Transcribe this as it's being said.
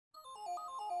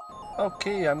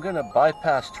Okay, I'm going to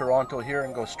bypass Toronto here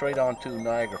and go straight on to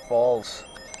Niagara Falls.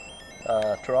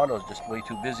 Toronto's just way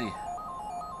too busy.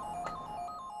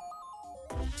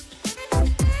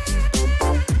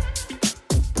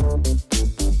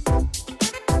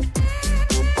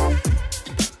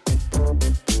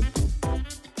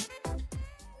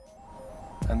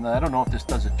 And I don't know if this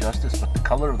does it justice, but the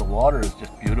color of the water is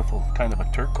just beautiful. Kind of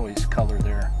a turquoise color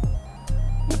there.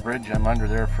 The bridge, I'm under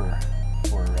there for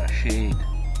shade.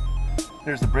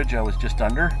 There's the bridge I was just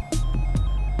under,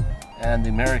 and the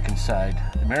American side.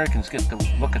 The Americans get to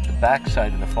look at the back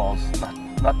side of the falls,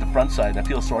 not the front side. I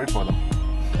feel sorry for them.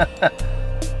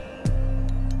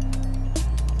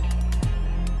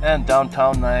 And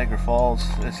downtown Niagara Falls.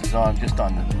 This is just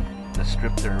on the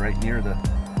strip there, right near the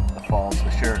falls.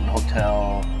 The Sheraton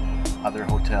Hotel, other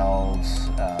hotels.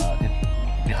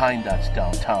 Behind that's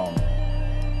downtown.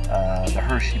 The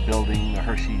Hershey building, the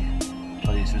Hershey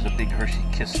place. There's a big Hershey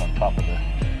Kiss on top of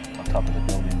the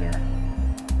building there.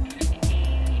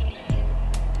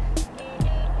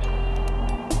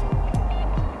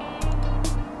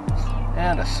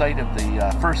 And a site of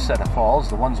the first set of falls,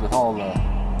 the one with all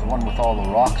the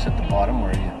rocks at the bottom,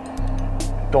 where you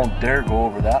don't dare go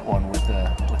over that one with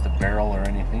a barrel or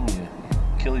anything. You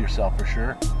kill yourself for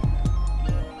sure.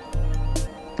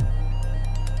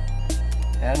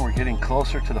 And we're getting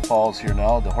closer to the falls here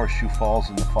now, the Horseshoe Falls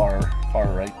in the far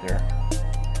right there.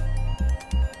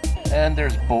 And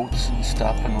there's boats and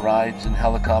stuff and rides and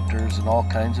helicopters and all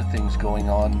kinds of things going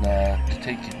on to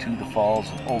take you to the falls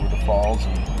and over the falls.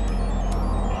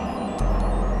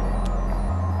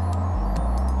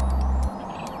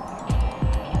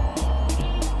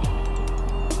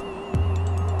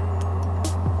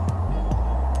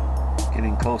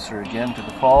 Getting closer again to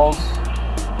the falls.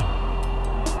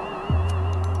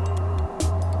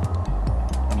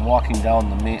 Walking down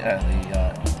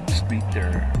the street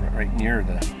there, right near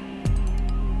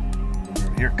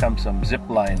here comes some zip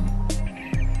line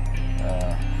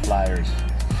flyers.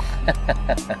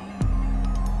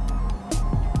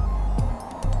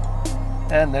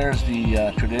 And there's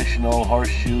the traditional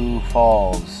Horseshoe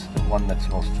Falls, the one that's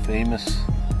most famous.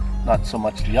 Not so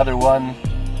much the other one.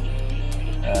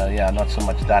 Yeah, not so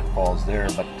much that falls there,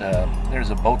 but there's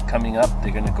a boat coming up.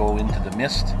 They're going to go into the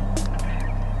mist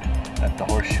at the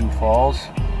Horseshoe Falls.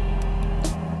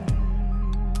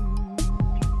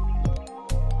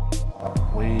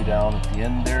 Way down at the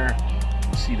end there, you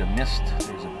can see the mist.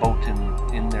 There's a boat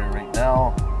in there right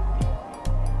now.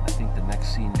 I think the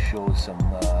next scene shows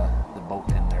the boat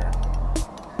in there.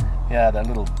 Yeah, that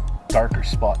little darker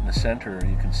spot in the center,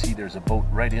 you can see there's a boat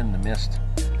right in the mist.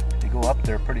 You go up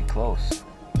there pretty close.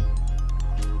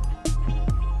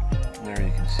 There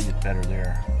you can see it better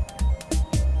there.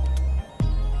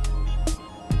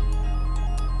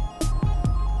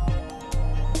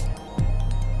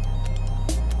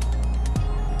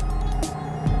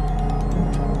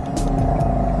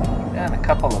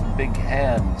 Couple of big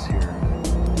hands here,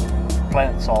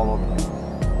 plants all over them.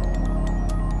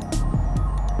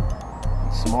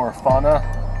 Some more fauna.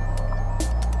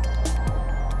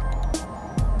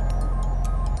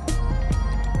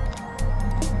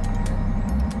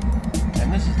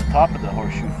 And this is the top of the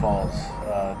Horseshoe Falls,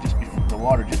 just before the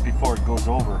water, just before it goes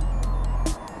over.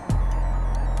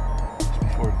 Just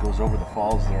before it goes over the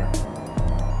falls there.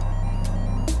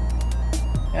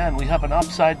 And we have an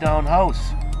upside down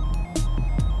house.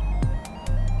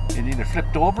 It either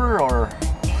flipped over or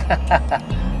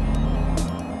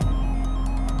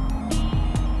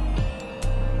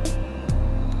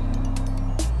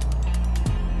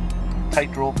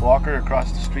tightrope walker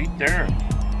across the street there.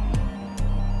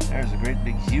 There's a great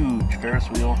big huge Ferris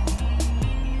wheel.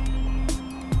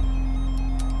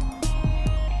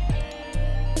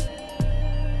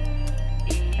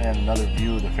 And another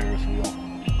view of the Ferris wheel.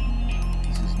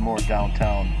 This is more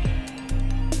downtown.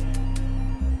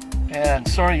 And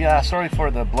sorry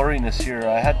for the blurriness here.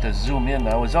 I had to zoom in.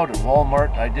 I was out at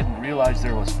Walmart. I didn't realize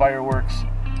there was fireworks,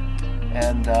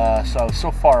 and so I was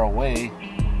so far away.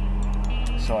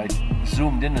 So I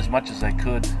zoomed in as much as I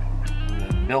could.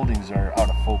 The buildings are out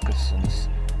of focus, and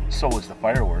so is the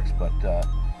fireworks. But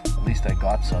at least I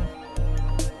got some.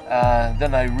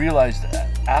 Then I realized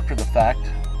after the fact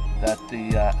that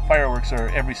the fireworks are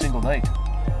every single night.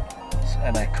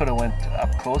 And I could have went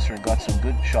up closer and got some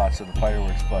good shots of the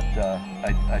fireworks, but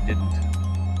I didn't.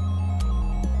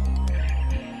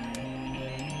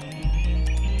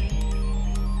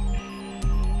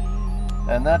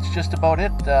 And that's just about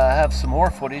it. I have some more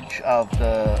footage of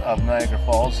Niagara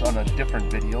Falls on a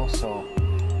different video, so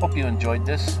hope you enjoyed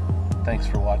this. Thanks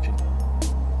for watching.